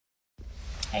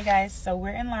Hey guys, so we're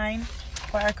in line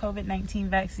for our COVID-19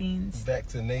 vaccines.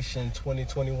 Vaccination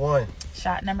 2021.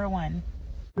 Shot number 1.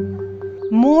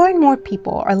 More and more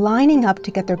people are lining up to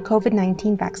get their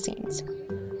COVID-19 vaccines.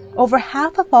 Over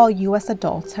half of all U.S.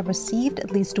 adults have received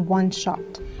at least one shot.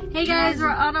 Hey guys, we're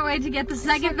on our way to get the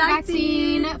second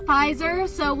vaccine, Pfizer,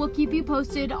 so we'll keep you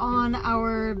posted on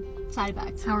our side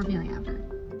effects, how we're feeling after.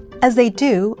 As they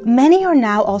do, many are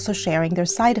now also sharing their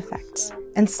side effects,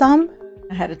 and some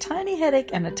I had a tiny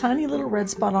headache and a tiny little red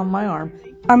spot on my arm.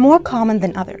 Are more common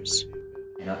than others.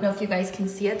 I don't know if you guys can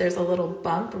see it, there's a little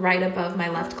bump right above my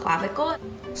left clavicle.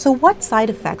 So what side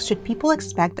effects should people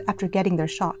expect after getting their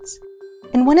shots?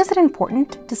 And when is it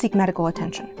important to seek medical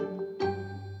attention?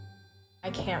 I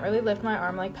can't really lift my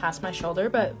arm like past my shoulder,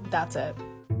 but that's it.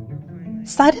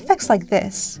 Side effects like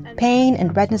this, pain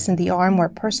and redness in the arm where a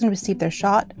person received their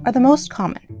shot, are the most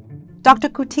common. Dr.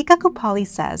 Kritika Kupali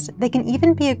says they can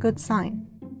even be a good sign.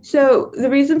 So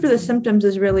the reason for the symptoms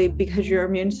is really because your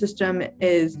immune system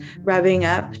is revving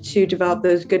up to develop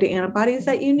those good antibodies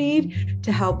that you need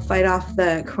to help fight off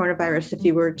the coronavirus if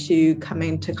you were to come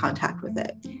into contact with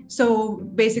it. So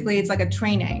basically it's like a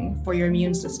training for your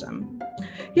immune system.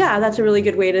 Yeah, that's a really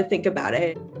good way to think about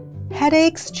it.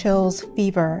 Headaches, chills,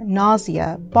 fever,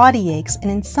 nausea, body aches, and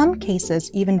in some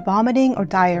cases even vomiting or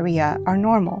diarrhea are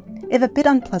normal, if a bit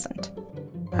unpleasant.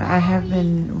 I have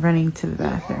been running to the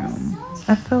bathroom.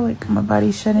 I feel like my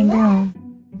body's shutting down.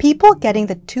 People getting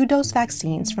the 2-dose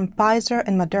vaccines from Pfizer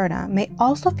and Moderna may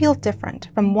also feel different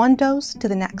from one dose to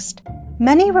the next.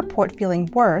 Many report feeling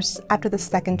worse after the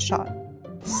second shot.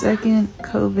 Second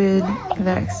COVID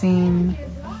vaccine,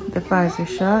 the Pfizer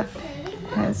shot,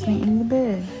 has me in the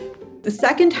bed. The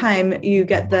second time you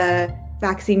get the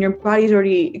vaccine, your body's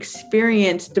already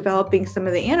experienced developing some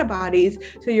of the antibodies,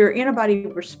 so your antibody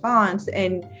response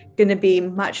is going to be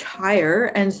much higher,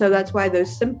 and so that's why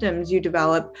those symptoms you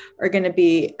develop are going to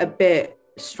be a bit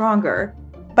stronger.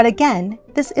 But again,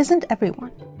 this isn't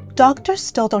everyone. Doctors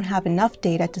still don't have enough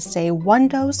data to say one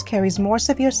dose carries more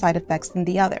severe side effects than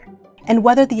the other, and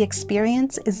whether the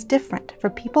experience is different for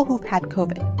people who've had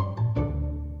COVID.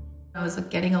 I was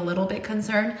getting a little bit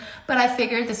concerned, but I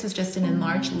figured this was just an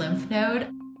enlarged lymph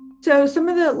node. So some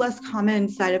of the less common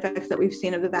side effects that we've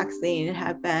seen of the vaccine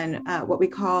have been what we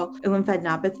call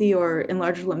lymphadenopathy or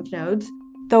enlarged lymph nodes.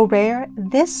 Though rare,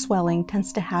 this swelling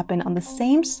tends to happen on the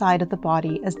same side of the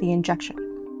body as the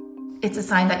injection. It's a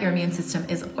sign that your immune system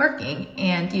isn't working.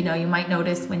 And you might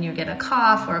notice when you get a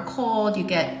cough or a cold, you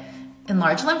get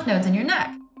enlarged lymph nodes in your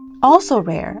neck. Also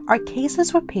rare are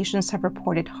cases where patients have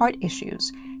reported heart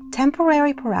issues,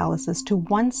 temporary paralysis to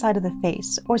one side of the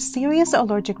face, or serious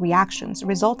allergic reactions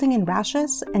resulting in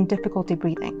rashes and difficulty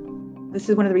breathing. This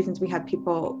is one of the reasons we had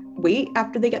people wait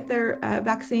after they get their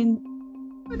vaccine.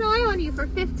 Keep an eye on you for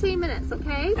 15 minutes,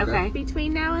 okay? Okay.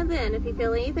 Between now and then, if you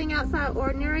feel anything outside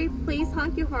ordinary, please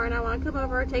honk your horn. I want to come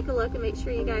over, take a look, and make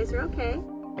sure you guys are okay.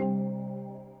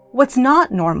 What's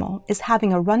not normal is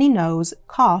having a runny nose,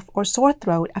 cough, or sore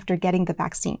throat after getting the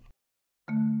vaccine.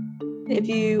 If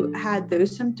you had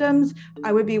those symptoms,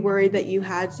 I would be worried that you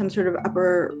had some sort of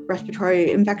upper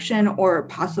respiratory infection or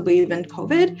possibly even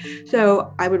COVID.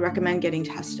 So I would recommend getting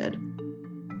tested.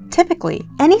 Typically,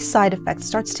 any side effect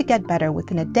starts to get better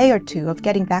within a day or two of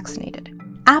getting vaccinated.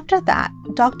 After that,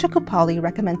 Dr. Kupali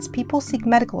recommends people seek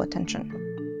medical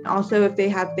attention. Also, if they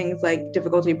have things like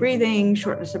difficulty breathing,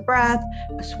 shortness of breath,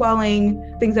 swelling,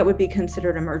 things that would be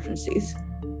considered emergencies.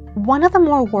 One of the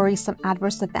more worrisome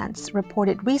adverse events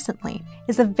reported recently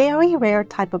is a very rare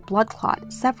type of blood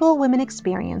clot several women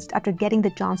experienced after getting the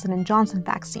Johnson & Johnson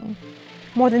vaccine.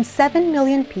 More than 7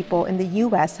 million people in the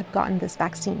U.S. have gotten this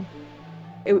vaccine.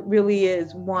 It really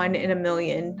is 1 in a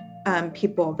million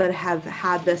people that have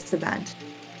had this event.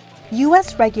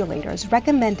 U.S. regulators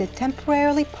recommended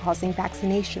temporarily pausing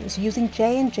vaccinations using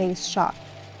J&J's shot.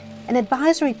 An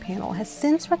advisory panel has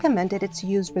since recommended its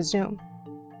use resume.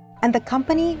 And the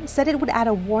company said it would add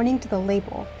a warning to the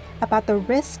label about the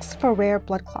risks for rare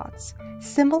blood clots,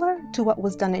 similar to what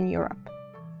was done in Europe.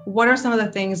 What are some of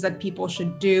the things that people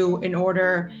should do in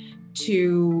order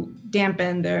to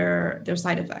dampen their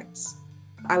side effects?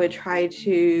 I would try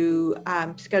to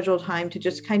schedule time to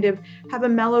just kind of have a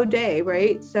mellow day,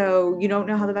 right? So you don't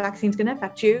know how the vaccine's going to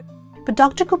affect you. But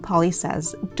Dr. Kupali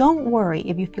says, don't worry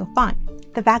if you feel fine.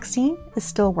 The vaccine is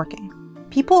still working.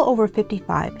 People over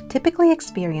 55 typically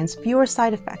experience fewer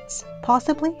side effects,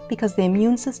 possibly because the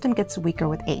immune system gets weaker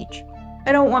with age.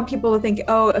 I don't want people to think,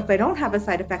 oh, if I don't have a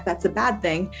side effect, that's a bad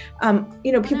thing.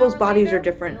 People's bodies are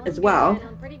different as well.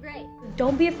 I'm pretty great.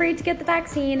 Don't be afraid to get the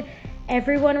vaccine.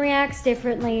 Everyone reacts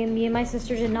differently. Me and my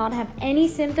sister did not have any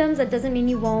symptoms. That doesn't mean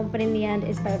you won't, but in the end,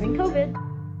 it's better than COVID.